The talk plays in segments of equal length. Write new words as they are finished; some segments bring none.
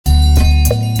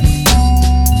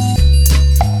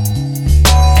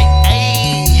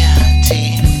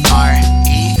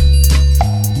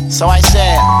So I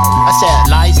said,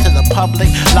 lies to the public,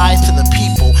 lies to the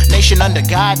people. Nation under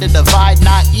God, the divide,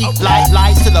 not equal.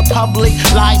 Lies to the public,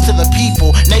 lies to the people.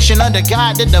 Nation under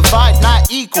God, the divide, not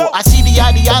equal. I see the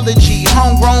ideology,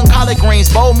 homegrown collard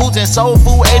greens, bold moves and soul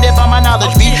food, aided by my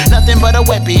knowledge. Be nothing but a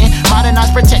weapon,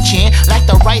 modernized protection, like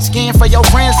the right skin for your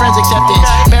friends' acceptance.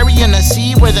 Burying the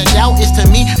seed where the doubt is to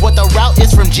me, what the route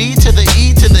is from G to the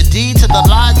E to the D to the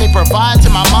lies they provide to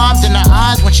my mom's in the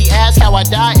eyes when she asks how I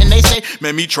died, and they say,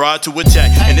 man, me tried to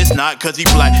attack, and it's not cause he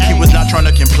black. He was not trying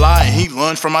to comply, and he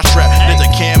lunged from my strap. There's a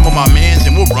cam on my mans,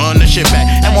 and we'll run the shit back.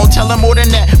 And won't tell him more than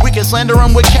that. We can slander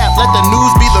him with cap. Let the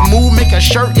news be the mood, make a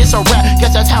shirt, it's a rap.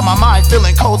 Guess that's how my mind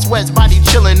feeling. Cold sweats, body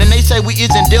chilling. And they say we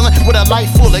isn't dealing with a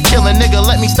life full of killing. Nigga,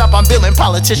 let me stop, I'm billing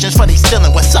politicians for they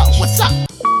stealing. What's up? What's up?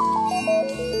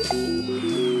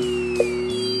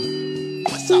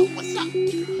 What's up? What's up?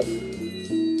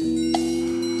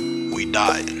 We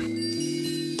dying.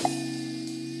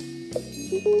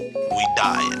 We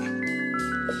dying.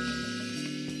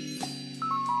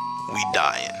 We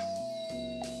dying.